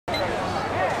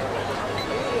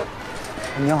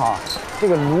您好，这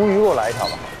个鲈鱼给我来一条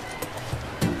吧。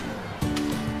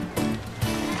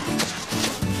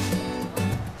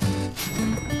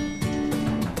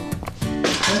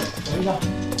哎，等一下。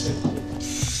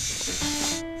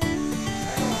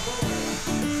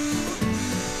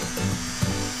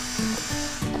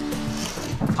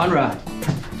唐主任。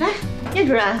哎，叶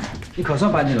主任，你可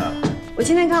算搬进来了。我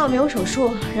今天刚好没有手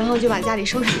术，然后就把家里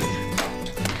收拾一下。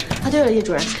啊，对了，叶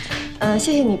主任，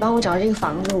谢谢你帮我找到这个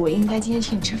房子，我应该今天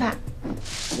请你吃饭。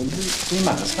我不是给你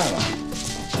买了菜吗？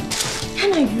还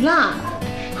买鱼了。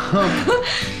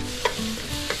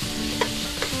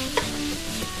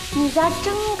你家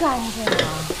真干净啊！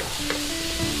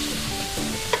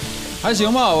还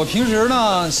行吧，我平时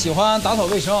呢喜欢打扫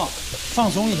卫生，放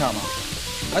松一下嘛。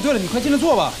哎，对了，你快进来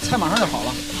坐吧，菜马上就好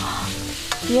了。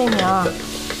叶明，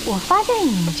我发现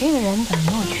你这个人怎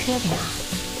么没有缺点啊？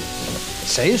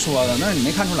谁说的？那是你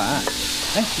没看出来。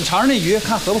哎，你尝尝那鱼，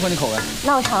看合不合你口味。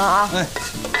那我尝了啊。哎。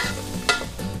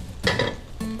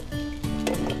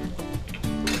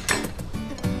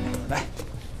来。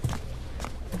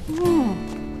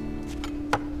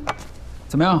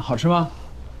怎么样？好吃吗？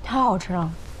太好吃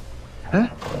了。哎，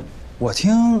我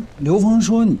听刘峰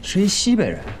说你是一西北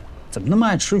人，怎么那么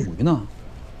爱吃鱼呢？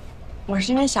我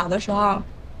是因为小的时候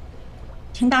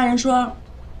听大人说，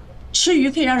吃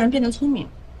鱼可以让人变得聪明。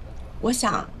我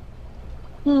想，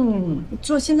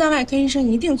做心脏外科医生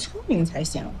一定聪明才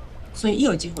行，所以一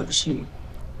有机会就吃鱼。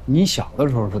你小的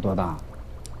时候是多大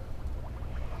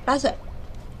8岁。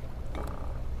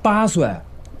8岁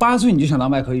，8岁你就想当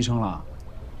外科医生了？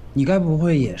你该不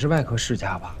会也是外科世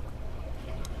家吧？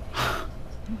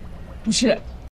不是，